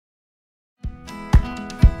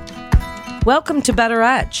Welcome to Better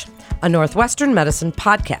Edge, a Northwestern Medicine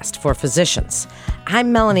podcast for physicians.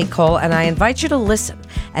 I'm Melanie Cole, and I invite you to listen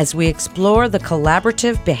as we explore the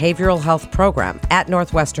Collaborative Behavioral Health Program at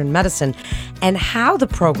Northwestern Medicine and how the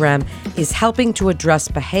program is helping to address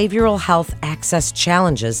behavioral health access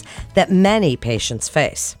challenges that many patients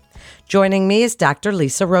face. Joining me is Dr.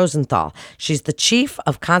 Lisa Rosenthal. She's the Chief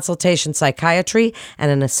of Consultation Psychiatry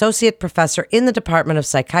and an Associate Professor in the Department of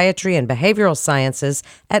Psychiatry and Behavioral Sciences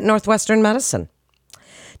at Northwestern Medicine.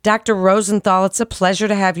 Dr. Rosenthal, it's a pleasure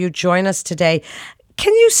to have you join us today.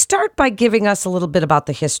 Can you start by giving us a little bit about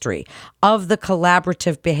the history of the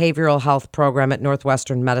Collaborative Behavioral Health Program at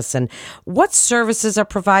Northwestern Medicine? What services are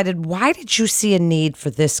provided? Why did you see a need for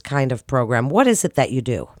this kind of program? What is it that you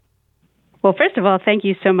do? Well, first of all, thank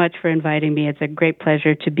you so much for inviting me. It's a great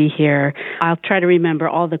pleasure to be here. I'll try to remember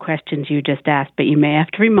all the questions you just asked, but you may have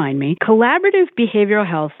to remind me. Collaborative behavioral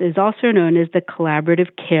health is also known as the collaborative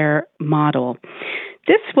care model.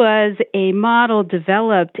 This was a model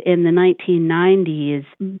developed in the 1990s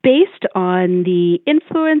based on the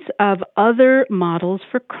influence of other models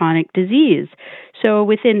for chronic disease. So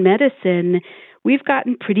within medicine, we've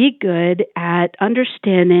gotten pretty good at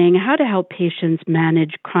understanding how to help patients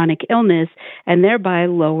manage chronic illness and thereby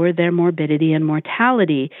lower their morbidity and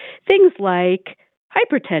mortality. Things like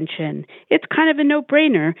hypertension. It's kind of a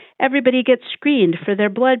no-brainer. Everybody gets screened for their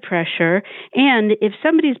blood pressure, and if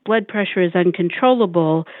somebody's blood pressure is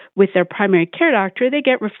uncontrollable with their primary care doctor, they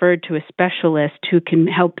get referred to a specialist who can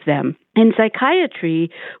help them. In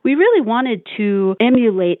psychiatry, we really wanted to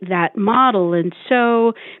emulate that model, and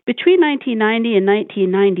so between 1990 and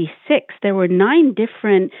 1996, there were 9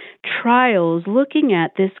 different trials looking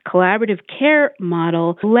at this collaborative care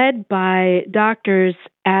model led by doctors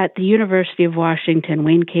at the University of Washington,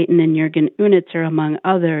 Wayne Caton and Jürgen Unitzer, among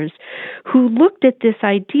others, who looked at this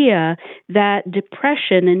idea that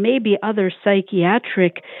depression and maybe other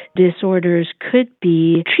psychiatric disorders could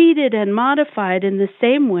be treated and modified in the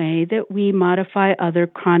same way that we modify other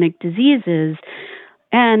chronic diseases.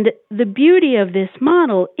 And the beauty of this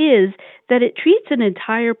model is that it treats an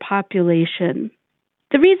entire population.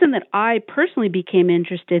 The reason that I personally became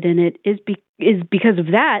interested in it is because of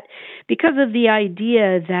that, because of the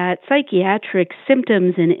idea that psychiatric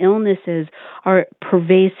symptoms and illnesses are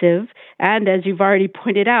pervasive, and as you've already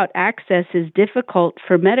pointed out, access is difficult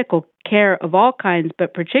for medical care of all kinds,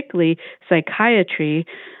 but particularly psychiatry.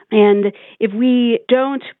 And if we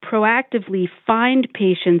don't proactively find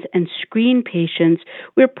patients and screen patients,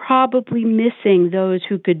 we're probably missing those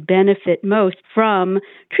who could benefit most from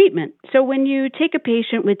treatment. So when you take a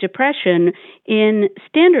patient with depression, in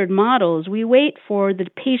standard models, we wait for the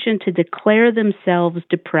patient to declare themselves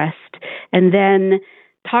depressed and then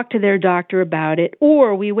talk to their doctor about it,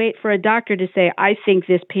 or we wait for a doctor to say, I think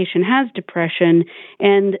this patient has depression,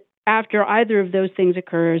 and after either of those things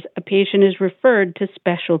occurs, a patient is referred to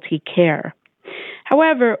specialty care.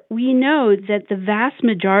 However, we know that the vast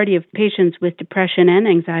majority of patients with depression and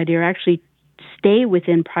anxiety are actually stay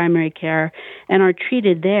within primary care and are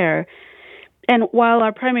treated there. And while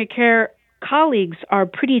our primary care colleagues are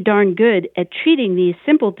pretty darn good at treating these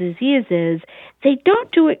simple diseases, they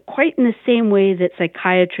don't do it quite in the same way that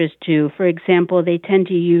psychiatrists do. For example, they tend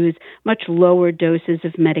to use much lower doses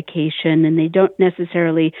of medication, and they don't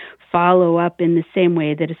necessarily follow up in the same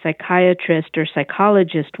way that a psychiatrist or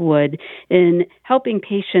psychologist would in helping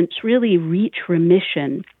patients really reach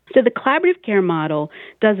remission. So the collaborative care model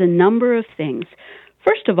does a number of things.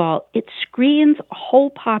 First of all, it screens a whole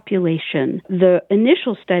population. The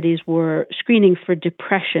initial studies were screening for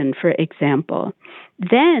depression, for example.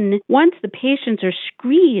 Then, once the patients are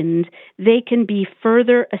screened, they can be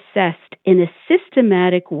further assessed in a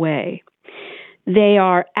systematic way. They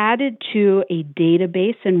are added to a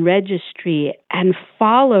database and registry and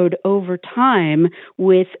followed over time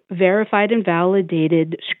with verified and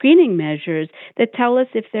validated screening measures that tell us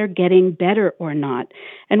if they're getting better or not.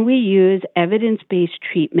 And we use evidence-based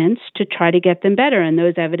treatments to try to get them better. And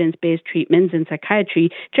those evidence-based treatments in psychiatry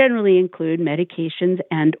generally include medications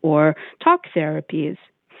and or talk therapies.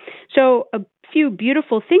 So a few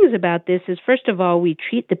beautiful things about this is, first of all, we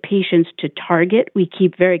treat the patients to target. We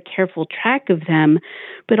keep very careful track of them.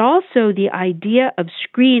 But also the idea of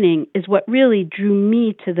screening is what really drew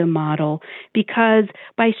me to the model, because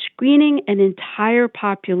by screening an entire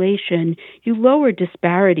population, you lower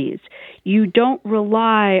disparities. You don't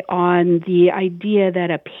rely on the idea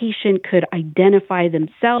that a patient could identify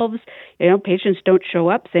themselves. Patients don't show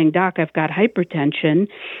up saying, Doc, I've got hypertension.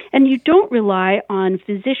 And you don't rely on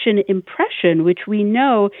physician impression, which we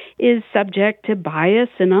know is subject to bias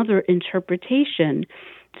and other interpretation.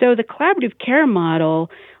 So the collaborative care model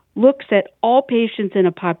looks at all patients in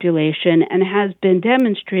a population and has been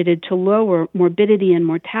demonstrated to lower morbidity and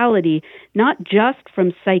mortality, not just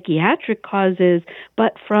from psychiatric causes,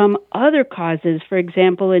 but from other causes. For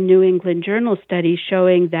example, a New England Journal study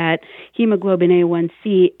showing that hemoglobin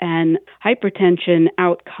A1C and hypertension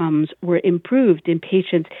outcomes were improved in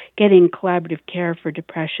patients getting collaborative care for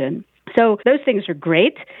depression. So those things are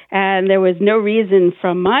great, and there was no reason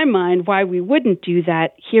from my mind why we wouldn't do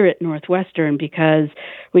that here at Northwestern, because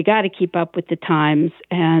we got to keep up with the times.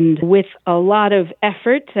 And with a lot of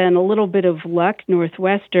effort and a little bit of luck,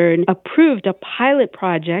 Northwestern approved a pilot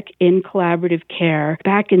project in collaborative care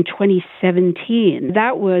back in 2017.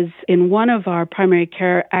 That was in one of our primary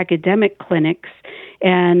care academic clinics.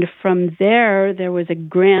 And from there was a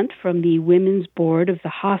grant from the Women's Board of the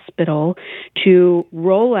hospital to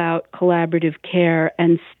roll out collaborative care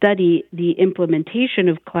and study the implementation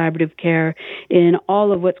of collaborative care in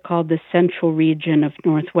all of what's called the central region of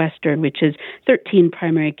Northwestern, which is 13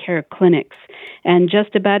 primary care clinics. And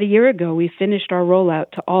just about a year ago, we finished our rollout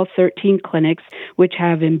to all 13 clinics, which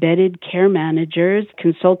have embedded care managers,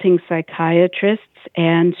 consulting psychiatrists,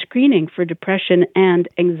 and screening for depression and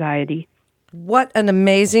anxiety. What an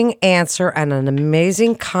amazing answer and an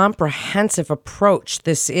amazing comprehensive approach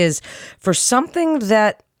this is for something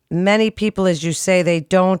that many people, as you say, they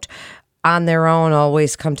don't on their own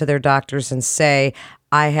always come to their doctors and say,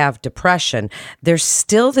 I have depression. There's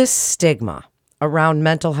still this stigma around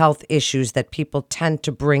mental health issues that people tend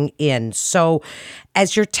to bring in. So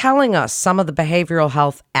as you're telling us some of the behavioral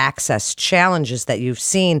health access challenges that you've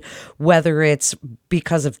seen, whether it's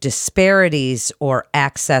because of disparities or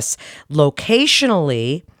access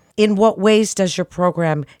locationally, in what ways does your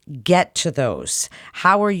program get to those?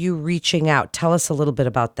 How are you reaching out? Tell us a little bit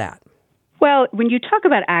about that. Well, when you talk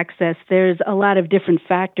about access, there's a lot of different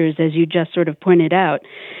factors, as you just sort of pointed out.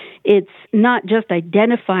 It's not just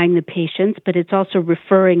identifying the patients, but it's also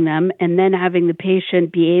referring them and then having the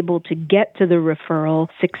patient be able to get to the referral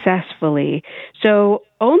successfully. So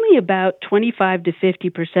only about 25 to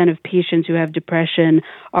 50% of patients who have depression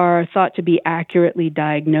are thought to be accurately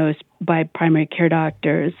diagnosed by primary care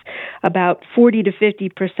doctors. About 40 to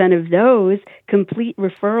 50% of those complete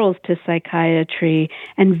referrals to psychiatry,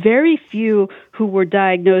 and very few who were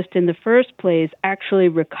diagnosed in the first place actually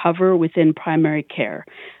recover within primary care.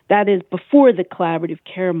 That is before the collaborative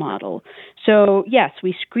care model. So yes,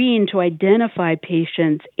 we screen to identify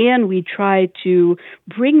patients and we try to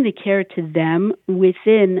bring the care to them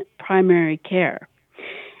within primary care.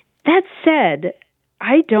 That said,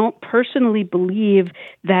 I don't personally believe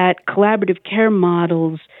that collaborative care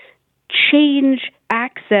models change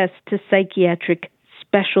access to psychiatric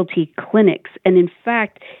specialty clinics. And in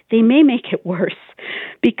fact, they may make it worse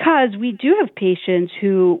because we do have patients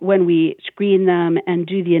who, when we screen them and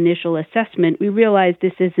do the initial assessment, we realize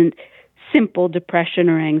this isn't simple depression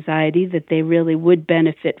or anxiety, that they really would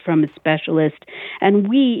benefit from a specialist. And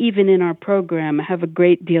we, even in our program, have a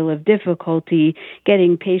great deal of difficulty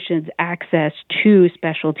getting patients access to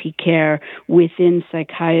specialty care within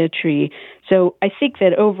psychiatry. So I think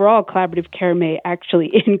that overall collaborative care may actually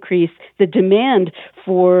increase the demand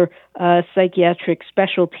for psychiatric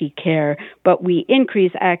specialty care, but we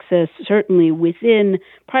increase access certainly within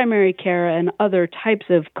primary care and other types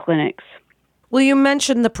of clinics. Well, you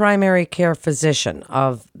mentioned the primary care physician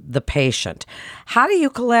of the patient. How do you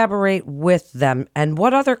collaborate with them, and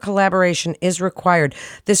what other collaboration is required?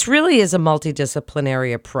 This really is a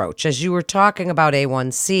multidisciplinary approach. As you were talking about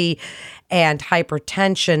A1C and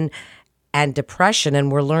hypertension and depression,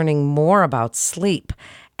 and we're learning more about sleep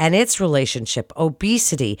and its relationship,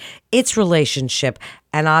 obesity, its relationship,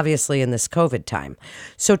 and obviously in this COVID time.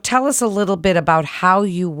 So tell us a little bit about how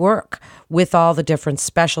you work with all the different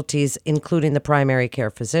specialties, including the primary care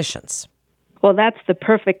physicians. Well, that's the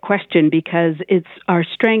perfect question because it's our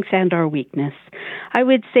strength and our weakness. I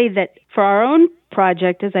would say that for our own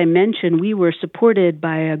project, as I mentioned, we were supported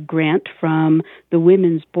by a grant from the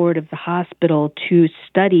Women's Board of the hospital to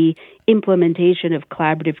study implementation of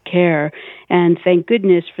collaborative care. And thank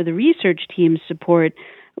goodness for the research team's support,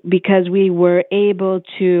 because we were able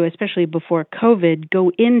to, especially before COVID,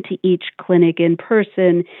 go into each clinic in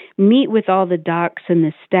person, meet with all the docs and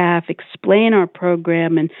the staff, explain our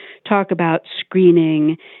program, and talk about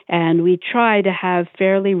screening. And we try to have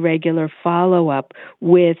fairly regular follow-up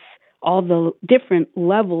with all the different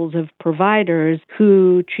levels of providers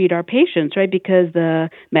who treat our patients, right? Because the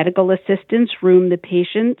medical assistants room the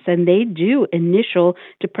patients and they do initial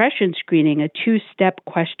depression screening, a 2-step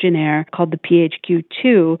questionnaire called the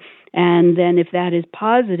PHQ-2. And then if that is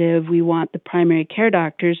positive, we want the primary care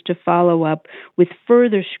doctors to follow up with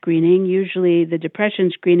further screening. Usually the depression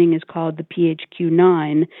screening is called the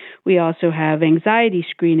PHQ-9. We also have anxiety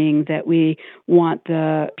screening that we want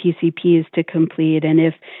the PCPs to complete. And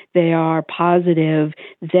if they are positive,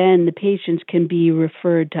 then the patients can be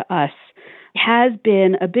referred to us. Has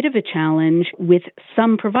been a bit of a challenge with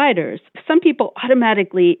some providers. Some people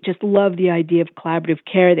automatically just love the idea of collaborative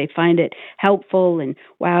care. They find it helpful and,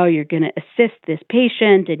 wow, you're going to assist this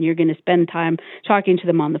patient and you're going to spend time talking to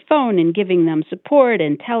them on the phone and giving them support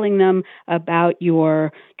and telling them about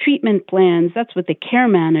your treatment plans. That's what the care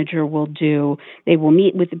manager will do. They will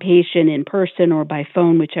meet with the patient in person or by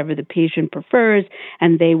phone, whichever the patient prefers,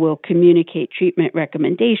 and they will communicate treatment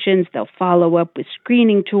recommendations. They'll follow up with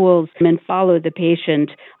screening tools and follow the patient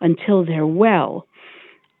until they're well.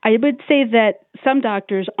 I would say that some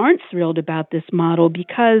doctors aren't thrilled about this model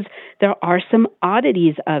because there are some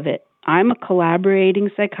oddities of it. I'm a collaborating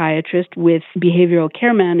psychiatrist with behavioral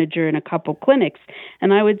care manager in a couple clinics,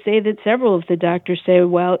 and I would say that several of the doctors say,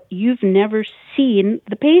 well, you've never seen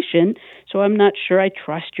the patient, so I'm not sure I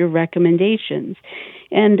trust your recommendations.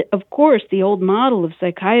 And of course, the old model of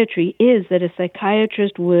psychiatry is that a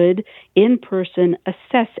psychiatrist would, in person,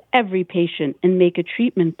 assess every patient and make a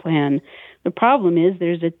treatment plan. The problem is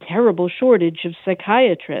there's a terrible shortage of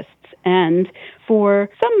psychiatrists, and for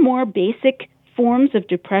some more basic forms of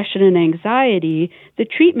depression and anxiety, the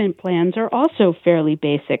treatment plans are also fairly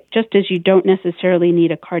basic, just as you don't necessarily need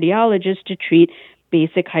a cardiologist to treat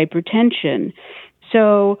basic hypertension.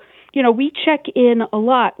 So, we check in a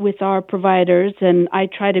lot with our providers, and I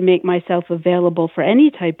try to make myself available for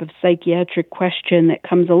any type of psychiatric question that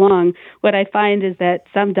comes along. What I find is that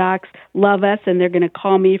some docs love us, and they're going to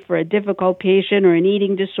call me for a difficult patient or an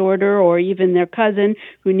eating disorder or even their cousin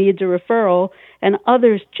who needs a referral, and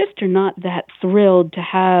others just are not that thrilled to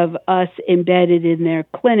have us embedded in their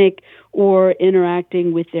clinic or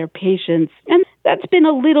interacting with their patients. And that's been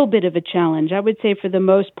a little bit of a challenge. I would say for the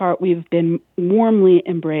most part, we've been warmly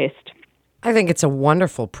embraced. I think it's a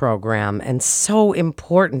wonderful program and so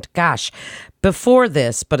important. Gosh, before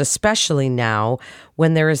this, but especially now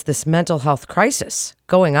when there is this mental health crisis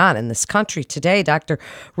going on in this country today. Dr.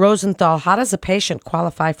 Rosenthal, how does a patient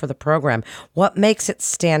qualify for the program? What makes it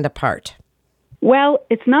stand apart? Well,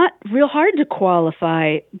 it's not real hard to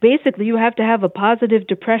qualify. Basically, you have to have a positive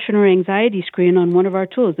depression or anxiety screen on one of our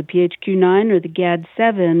tools, the PHQ-9 or the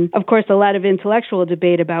GAD-7. Of course, a lot of intellectual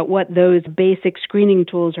debate about what those basic screening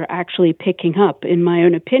tools are actually picking up. In my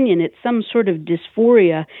own opinion, it's some sort of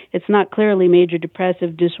dysphoria. It's not clearly major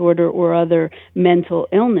depressive disorder or other mental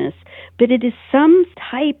illness, but it is some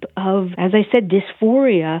type of, as I said,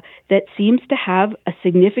 dysphoria that seems to have a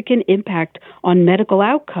significant impact on medical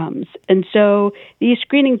outcomes. And so these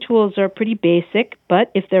screening tools are pretty basic, but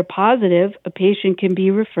if they're positive, a patient can be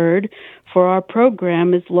referred for our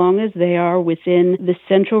program as long as they are within the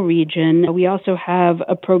central region. We also have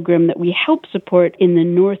a program that we help support in the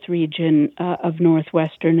north region of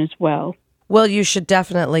Northwestern as well. Well, you should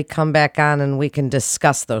definitely come back on and we can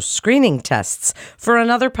discuss those screening tests for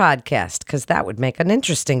another podcast, because that would make an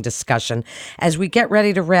interesting discussion. As we get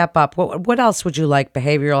ready to wrap up, what else would you like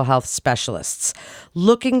behavioral health specialists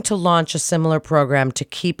looking to launch a similar program to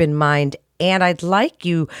keep in mind? And I'd like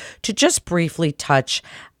you to just briefly touch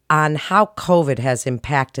on how COVID has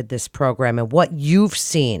impacted this program and what you've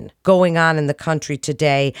seen going on in the country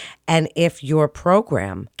today, and if your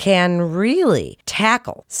program can really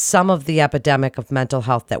tackle some of the epidemic of mental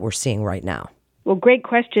health that we're seeing right now. Well, great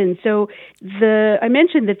question. So I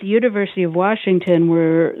mentioned that the University of Washington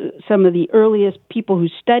were some of the earliest people who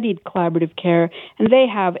studied collaborative care, and they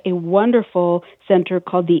have a wonderful center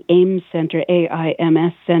called the AIMS Center,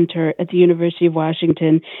 AIMS Center at the University of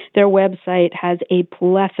Washington. Their website has a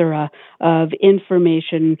plethora of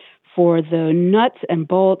information for the nuts and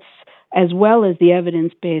bolts as well as the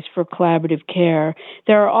evidence base for collaborative care.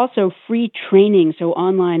 There are also free training, so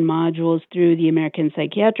online modules through the American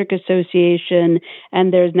Psychiatric Association,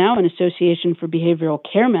 and there's now an association for behavioral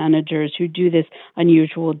care managers who do this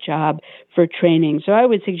unusual job for training. So I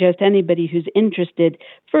would suggest anybody who's interested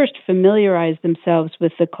first familiarize themselves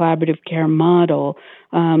with the collaborative care model,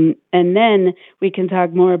 and then we can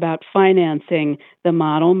talk more about financing the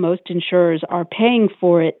model. Most insurers are paying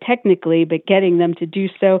for it technically, but getting them to do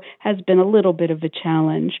so has been a little bit of a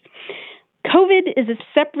challenge. COVID is a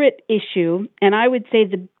separate issue, and I would say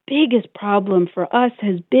the biggest problem for us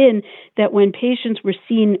has been that when patients were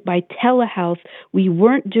seen by telehealth, we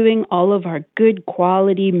weren't doing all of our good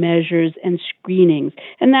quality measures and screenings.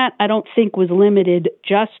 And that, I don't think, was limited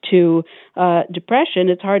just to depression.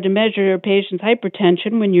 It's hard to measure a patient's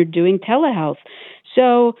hypertension when you're doing telehealth.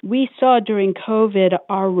 So we saw during COVID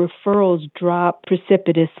our referrals drop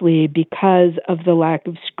precipitously because of the lack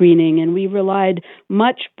of screening, and we relied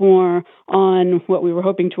much more on what we were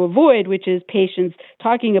hoping to avoid, which is patients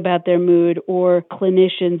talking about their mood or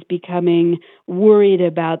clinicians becoming worried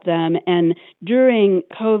about them. And during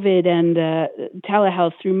COVID and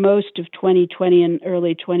telehealth through most of 2020 and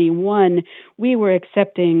early 21, we were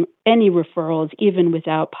accepting any referrals, even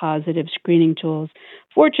without positive screening tools.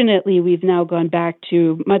 Fortunately, we've now gone back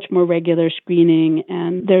to much more regular screening,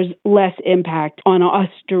 and there's less impact on us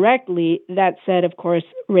directly. That said, of course,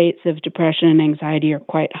 rates of depression and anxiety are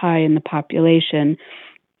quite high in the population.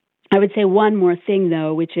 I would say one more thing,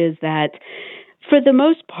 though, which is that for the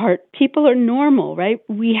most part, people are normal, right?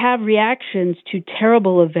 We have reactions to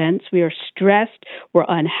terrible events. We are stressed, we're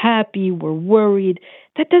unhappy, we're worried.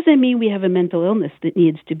 That doesn't mean we have a mental illness that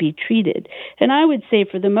needs to be treated. And I would say,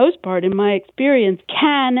 for the most part, in my experience,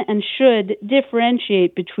 can and should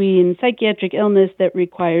differentiate between psychiatric illness that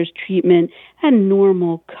requires treatment and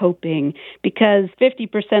normal coping, because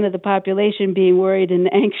 50% of the population being worried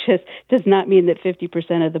and anxious does not mean that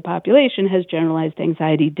 50% of the population has generalized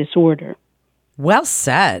anxiety disorder. Well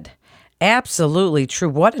said. Absolutely true.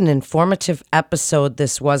 What an informative episode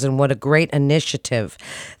this was, and what a great initiative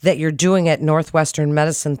that you're doing at Northwestern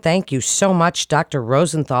Medicine. Thank you so much, Dr.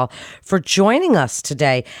 Rosenthal, for joining us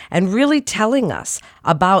today and really telling us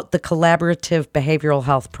about the collaborative behavioral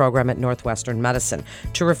health program at Northwestern Medicine.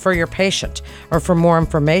 To refer your patient or for more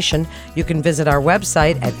information, you can visit our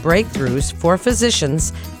website at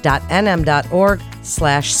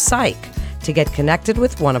breakthroughsforphysicians.nm.org/psych to get connected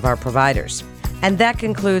with one of our providers. And that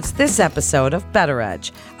concludes this episode of Better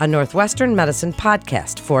Edge, a Northwestern Medicine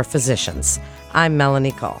podcast for physicians. I'm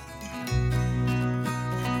Melanie Cole.